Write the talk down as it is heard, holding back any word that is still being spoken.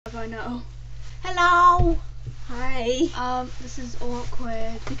I know. Hello. Hi. This is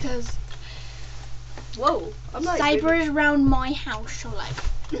awkward because Whoa. I'm like Cyber is around my house, so like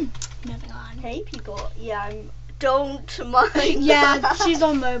moving on. Hey people. Yeah, don't mind. Yeah, she's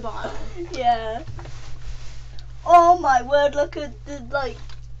on mobile. Yeah. Oh my word, look at the like.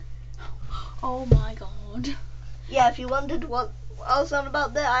 Oh my god. Yeah, if you wondered what I was on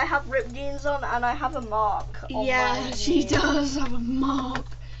about there, I have ripped jeans on and I have a mark on Yeah, my she knee. does have a mark.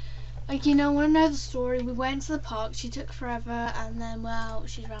 Like, you know, want to know the story? We went to the park, she took forever, and then, well,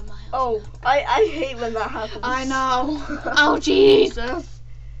 she's around my house. Oh, I hate when that happens. I know. Oh, Jesus.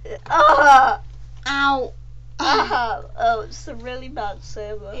 Ah! Ow. Ah! Oh, it's a really bad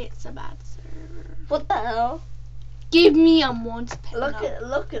server. It's a bad server. What the hell? Give me a monster.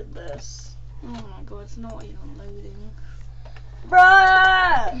 Look at this. Oh my god, it's not even loading.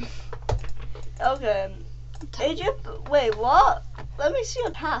 Bruh! Okay. Age up. Wait, what? Let me see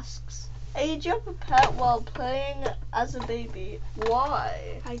your tasks. Age up a pet while playing as a baby.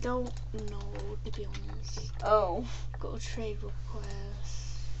 Why? I don't know, to be honest. Oh. Got a trade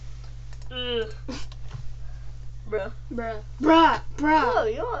request. Ugh. Bruh. Bruh. Oh,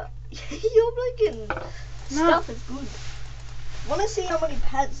 you're making stuff is good. Wanna see how many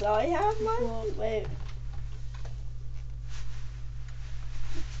pets I have, man? What? Wait.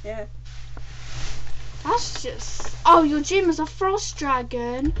 Yeah. That's just... Oh, your gym is a frost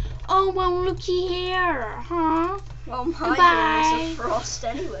dragon. Oh, well, looky here, huh? Well, my Goodbye. game is a frost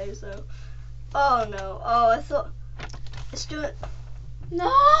anyway, so. Oh no. Oh, I thought. Let's do it.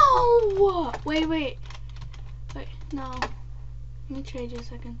 No! Wait, no. Let me trade you a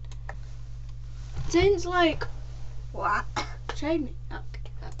second. Since, like... What? Trade me. Oh,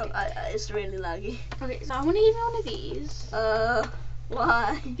 it's really laggy. Okay, so I want to give you one of these.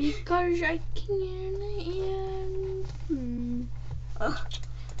 Why? Because I can...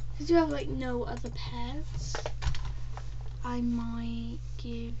 Because you have, like, no other pets. I might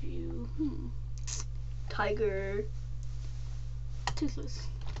give you... Tiger. Toothless.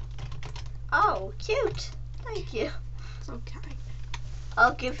 Oh, cute. Thank you. It's okay.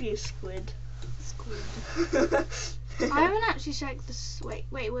 I'll give you squid. Squid. I haven't actually checked this. Wait.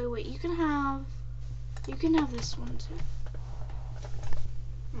 You can have this one too.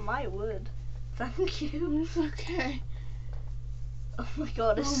 My word. Thank you. It's okay. Oh my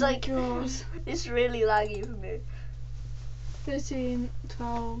god, it's it's really laggy for me. 13,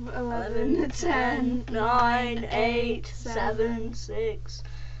 12, 11, 10, 9, 8, 7, 6.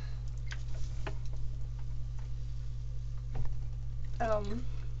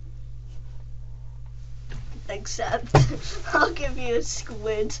 Except, I'll give you a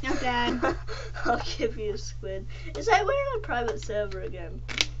squid. No, Dad. I'll give you a squid. It's like we're on a private server again.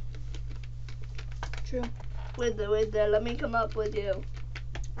 True. Wait there, let me come up with you.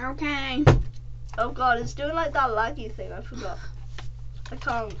 Okay. Oh god, it's doing like that laggy thing, I forgot. I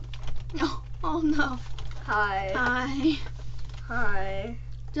can't. Oh no. Hi. Hi. Hi.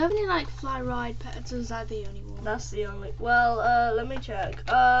 Do you have any like fly ride pets, or is that the only one? That's the only. Well, let me check.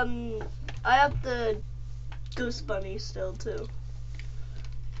 I have the goose bunny still too.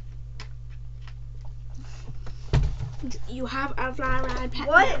 You have a fly ride pet.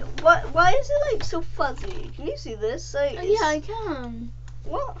 Why is it like so fuzzy? Can you see this? Like, yeah, I can.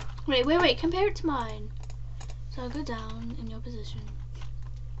 What? Wait. Compare it to mine. So go down in your position.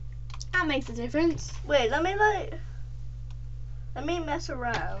 That makes a difference. Wait, let me mess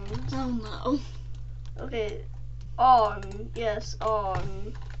around. Oh no. Okay. On. Yes,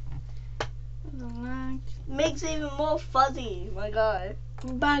 on. Makes it even more fuzzy, my guy.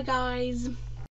 Bye guys.